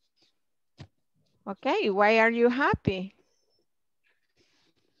 Okay, why are you happy?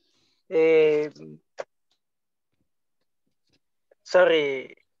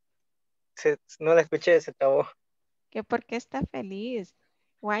 Sorry, no la escuché, se trabó. ¿Que por qué está feliz?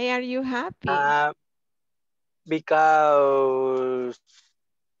 Why are you happy? Because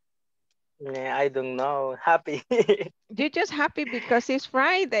I don't know, happy. You're just happy because it's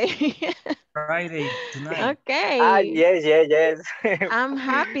Friday. Friday tonight. Okay. Yes. I'm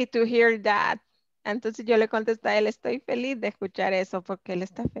happy to hear that. Entonces yo le contesté a él, estoy feliz de escuchar eso porque él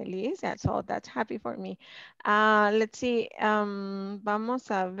está feliz. So that's happy for me. Let's see.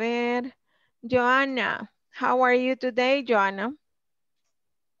 Vamos a ver. Joanna, how are you today, Joanna?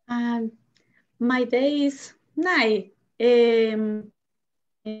 My day is nice.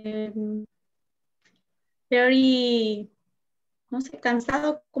 Very, no sé,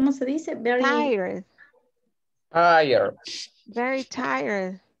 cansado, ¿cómo se dice? Very tired. Very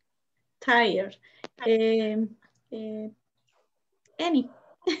tired. Tired. Any.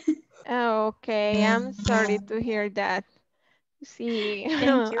 Okay, I'm sorry to hear that. See,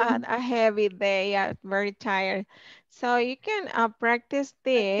 Thank you. a heavy day, very tired. So you can practice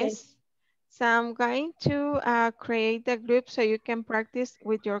Okay. this. So I'm going to create a group so you can practice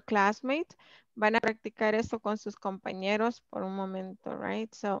with your classmates. Van a practicar esto con sus compañeros por un momento,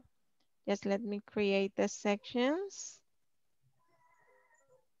 right? So just let me create the sections.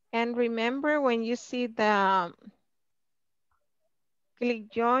 And remember when you see the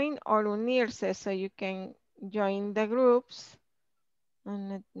click join or unirse so you can join the groups. And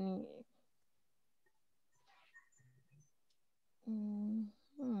let me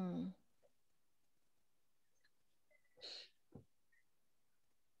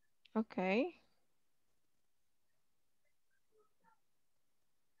Okay.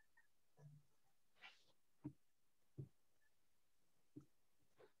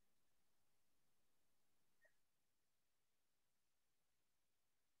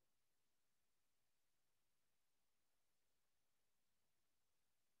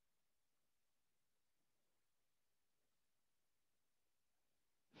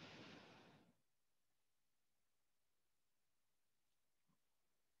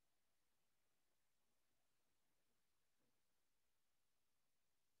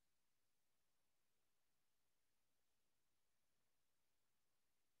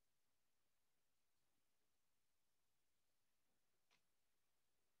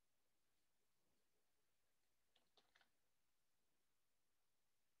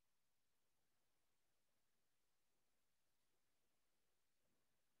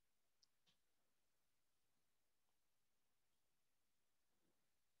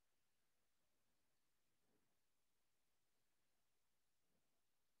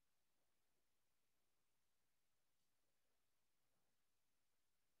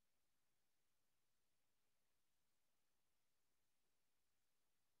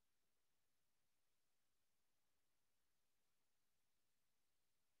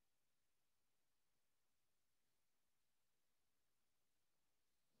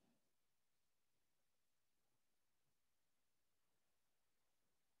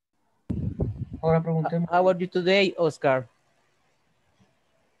 Ahora preguntemos. How are you today, Oscar?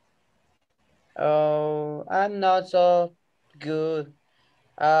 Oh, I'm not so good.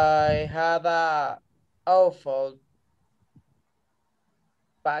 I have a awful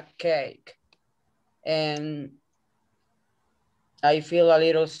backache and I feel a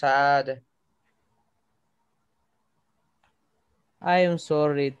little sad. I am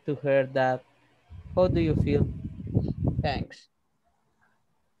sorry to hear that. How do you feel? Thanks.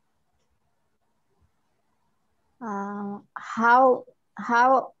 How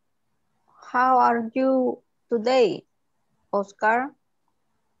are you today, Oscar?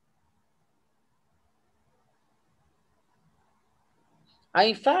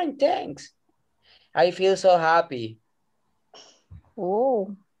 I'm fine, thanks. I feel so happy.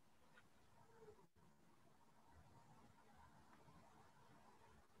 Oh.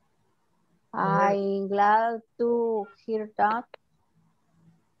 I'm glad to hear that.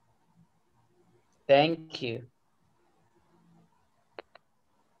 Thank you.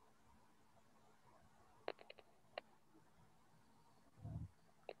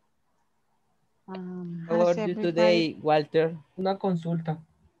 How are you today, Walter? Una consulta.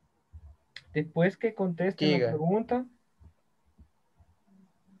 Después que contesten la pregunta,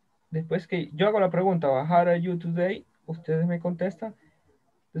 después que yo hago la pregunta, how are you today? Ustedes me contestan.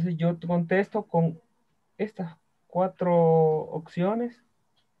 Entonces yo contesto con estas 4 opciones.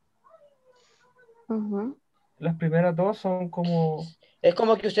 Las primeras 2 son como... Es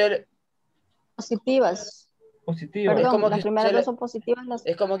como que usted... Positivas. Positivas. Perdón, es como las que primeras 2 son positivas, las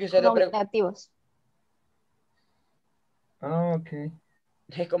es como que usted son le negativas. Ah, ok.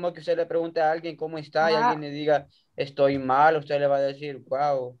 Es como que usted le pregunte a alguien cómo está y alguien le diga, estoy mal, usted le va a decir,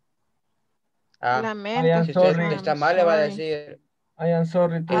 wow. Lamento, si usted I'm está mal, le va a sorry. decir, I am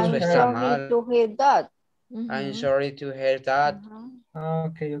sorry to eso I'm está sorry mal. to hear that. I'm sorry to hear that. Ah,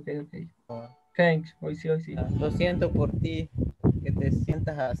 ok. Thanks. Hoy sí. Lo siento por ti, que te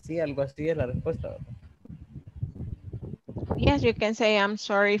sientas así, algo así es la respuesta, ¿verdad? Yes, you can say I'm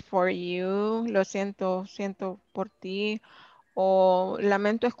sorry for you. Lo siento por ti. O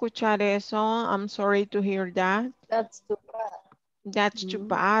lamento escuchar eso. I'm sorry to hear that. That's too bad. That's too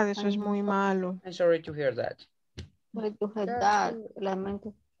bad. Eso es muy malo. I'm sorry to hear that. Sorry to hear that. Lamento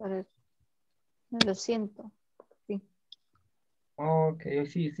escuchar eso. Lo siento. Sí. Ok,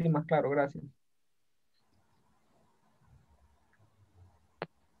 sí, más claro, gracias.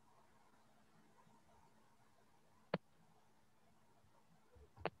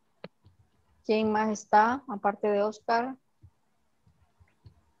 ¿Quién más está aparte de Oscar?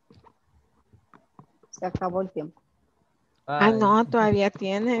 Se acabó el tiempo. Ay, no, todavía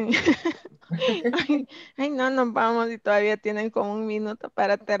tienen. Ay, no, nos vamos y todavía tienen como 1 minuto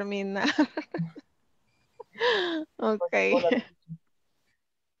para terminar. Ok.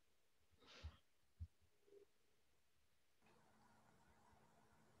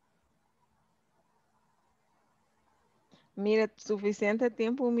 Mire, suficiente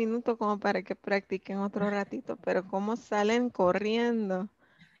tiempo, 1 minuto como para que practiquen otro ratito, pero cómo salen corriendo.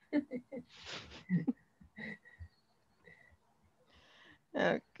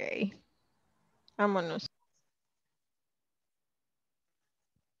 Ok. Vámonos.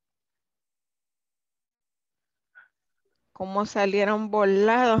 Cómo salieron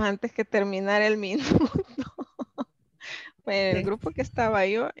volados antes que terminara el minuto. Pues el grupo que estaba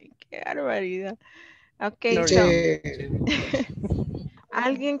yo, ay, qué barbaridad. Ok,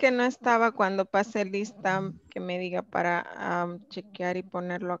 alguien que no estaba cuando pase lista, que me diga para chequear y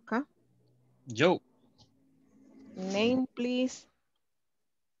ponerlo acá. Yo. Name, please.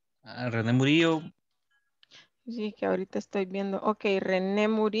 René Murillo. Sí, que ahorita estoy viendo. Ok, René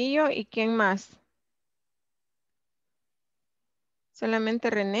Murillo. ¿Y quién más? ¿Solamente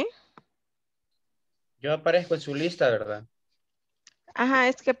René? Yo aparezco en su lista, ¿verdad? Ajá,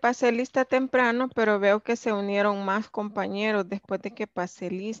 es que pasé lista temprano, pero veo que se unieron más compañeros después de que pasé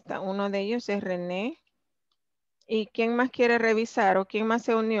lista. Uno de ellos es René. ¿Y quién más quiere revisar o quién más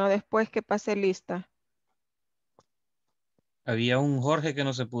se unió después que pasé lista? Había un Jorge que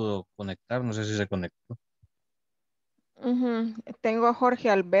no se pudo conectar, no sé si se conectó. Tengo a Jorge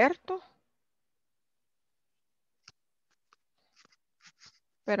Alberto.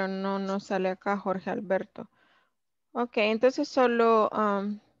 Pero no sale acá Jorge Alberto. Ok, entonces solo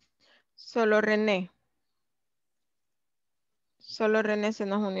René. Solo René se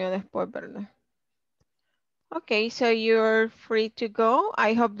nos unió después, ¿verdad? Okay, so you're free to go.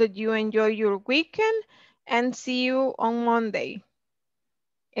 I hope that you enjoy your weekend and see you on Monday.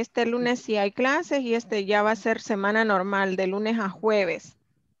 Este lunes sí hay clases y este ya va a ser semana normal, de lunes a jueves.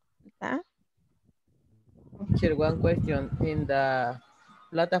 ¿Está? Sure, one question. In the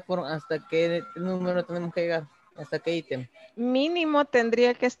platform, ¿hasta qué número tenemos que llegar? ¿Hasta qué ítem? Mínimo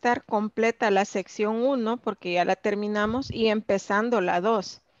tendría que estar completa la sección 1 porque ya la terminamos y empezando la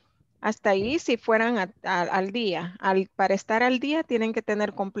 2. Hasta ahí si fueran al día. Para estar al día tienen que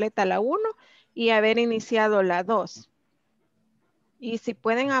tener completa la 1 y haber iniciado la 2. Y si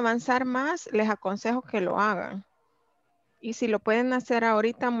pueden avanzar más, les aconsejo que lo hagan. Y si lo pueden hacer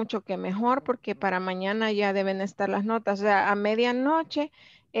ahorita, mucho que mejor, porque para mañana ya deben estar las notas. O sea, a medianoche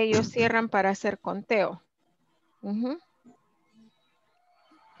ellos cierran para hacer conteo.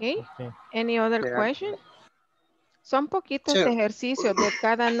 Okay. Any other question? Son poquitos ejercicios. De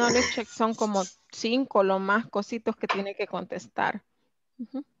cada knowledge check son como 5 lo más cositos que tiene que contestar.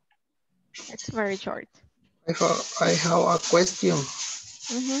 It's very short. I have a question.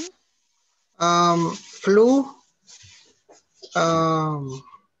 Flu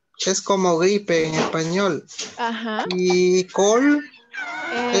es como gripe en español. Ajá. Y cold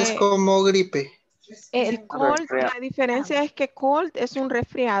es como gripe. El cold, la diferencia es que cold es un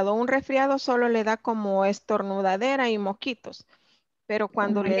resfriado. Un resfriado solo le da como estornudadera y moquitos. Pero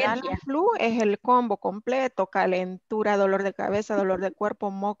cuando le da la flu es el combo completo, calentura, dolor de cabeza, dolor de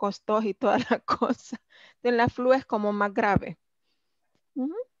cuerpo, mocos, tos y toda la cosa. Entonces la flu es como más grave.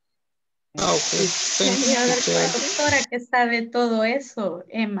 Doctora que sabe todo eso,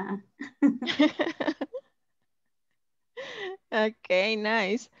 Emma. Okay,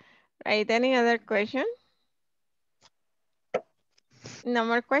 nice. Right, any other question? No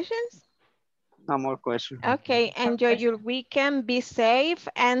more questions? No more questions. Okay, enjoy your weekend, be safe,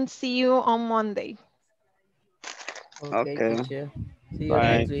 and see you on Monday. Okay. Teacher. See you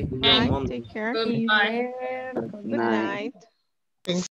Bye. next week. Bye, take care. Goodbye. Good night.